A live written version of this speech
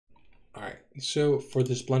All right, so for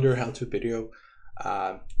this Blender how-to video,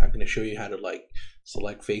 I'm going to show you how to like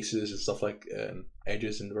select faces and stuff like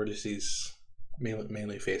edges and vertices,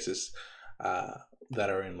 mainly faces that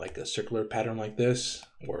are in like a circular pattern like this,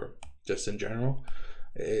 or just in general.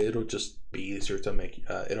 It'll just be easier to make.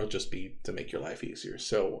 It'll just be to make your life easier.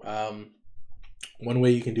 So one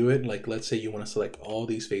way you can do it, like let's say you want to select all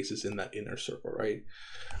these faces in that inner circle, right?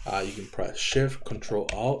 You can press Shift, Control,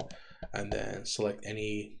 Alt, and then select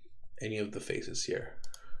any of the faces here,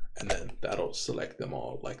 and then that'll select them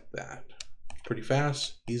all like that. Pretty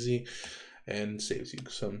fast, easy, and saves you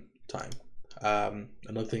some time.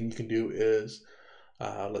 Another thing you can do is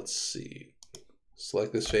let's see,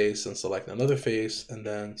 select this face and select another face, and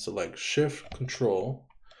then select Shift, Control,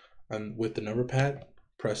 and with the number pad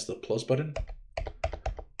press the plus button,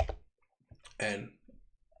 and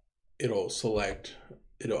it'll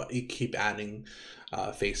keep adding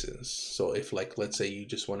faces. So if, like, let's say you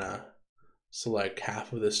just want to select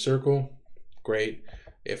half of this circle, great.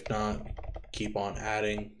 If not, keep on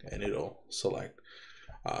adding and it'll select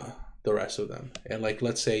the rest of them. And like,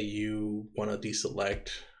 let's say you want to deselect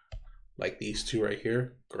like these two right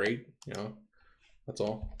here, great, you know, that's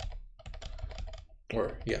all.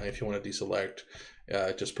 Or yeah, if you want to deselect,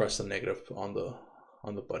 just press the negative on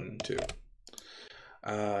the button too.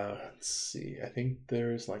 Let's see, I think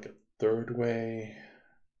there's like a third way.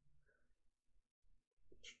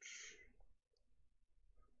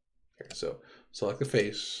 Okay, so select the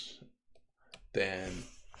face, then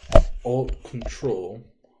Alt Control,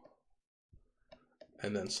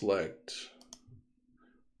 and then select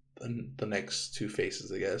the next two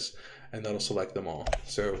faces, I guess, and that'll select them all.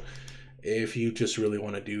 So if you just really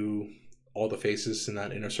want to do all the faces in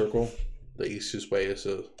that inner circle, the easiest way is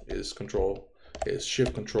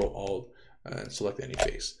Shift, Control, Alt, and select any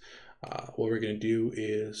face. What we're gonna do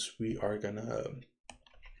is we are gonna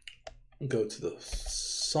go to the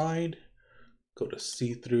side, go to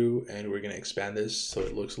see-through, and we're gonna expand this so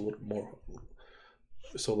it looks a little more,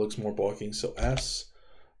 so it looks more bulky. So S,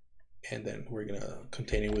 and then we're gonna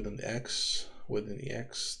contain it within the X,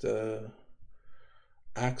 the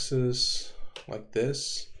axis like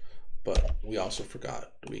this. But we also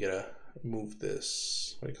forgot, we gotta move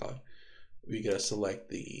this, what do you call it? We gotta select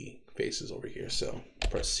the faces over here. So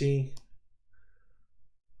press C.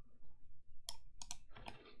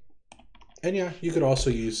 And yeah, you could also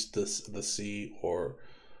use the C, or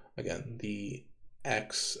again the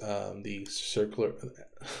X, the circular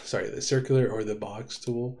or the box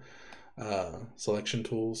tool, selection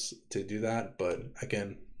tools to do that. But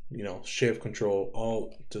again, you know, Shift, Control,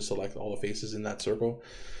 Alt to select all the faces in that circle.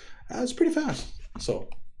 It's pretty fast. So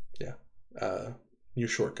yeah, new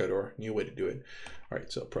shortcut or new way to do it. All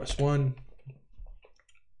right, so press 1,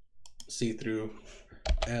 see through,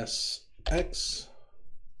 S, X.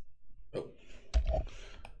 Oh,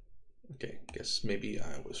 okay, guess maybe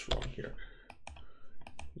I was wrong here.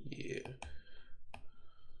 Yeah.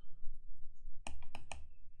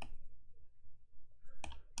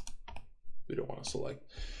 We don't want to select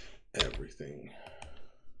everything.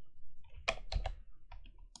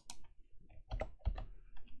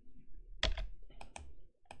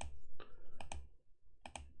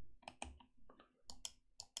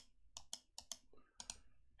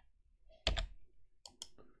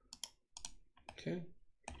 Okay.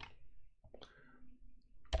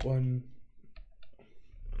 1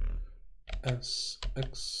 S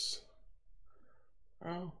X.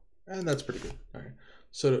 Oh, and that's pretty good. All right,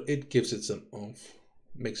 so it gives it some oomph,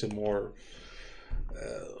 makes it more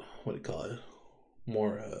what do you call it,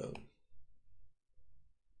 more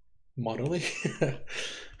modelly.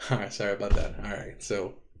 All right, sorry about that. All right,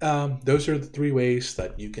 so those are the 3 ways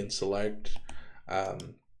that you can select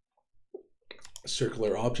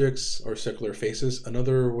circular objects or circular faces.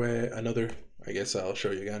 Another way, I guess I'll show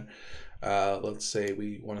you again. Let's say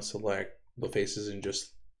we want to select the faces in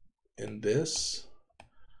this,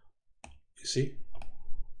 you see,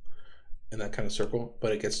 in that kind of circle,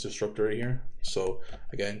 but it gets disrupted right here. So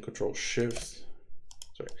again, Control Shift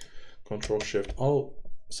Alt,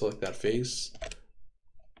 select that face.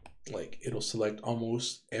 Like, it'll select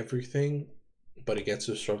almost everything, but it gets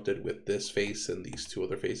disrupted with this face and these 2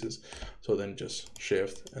 other faces. So then just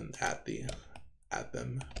Shift and add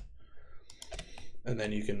them, and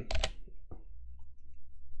then you can,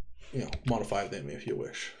 you know, modify them if you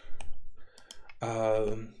wish.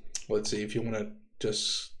 Let's see, if you want to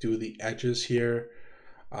just do the edges here,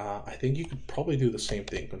 I think you could probably do the same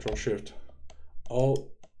thing. Control Shift Alt.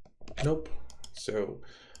 Nope. So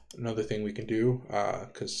another thing we can do,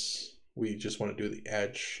 because we just want to do the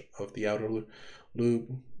edge of the outer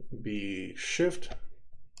loop, be Shift,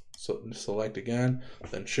 So select again,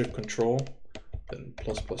 then Shift Control, then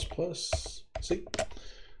plus plus plus. See?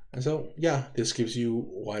 And so yeah, this gives you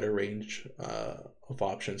a wider range of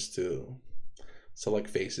options to select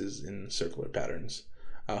faces in circular patterns.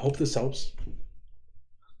 I hope this helps,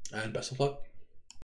 and best of luck.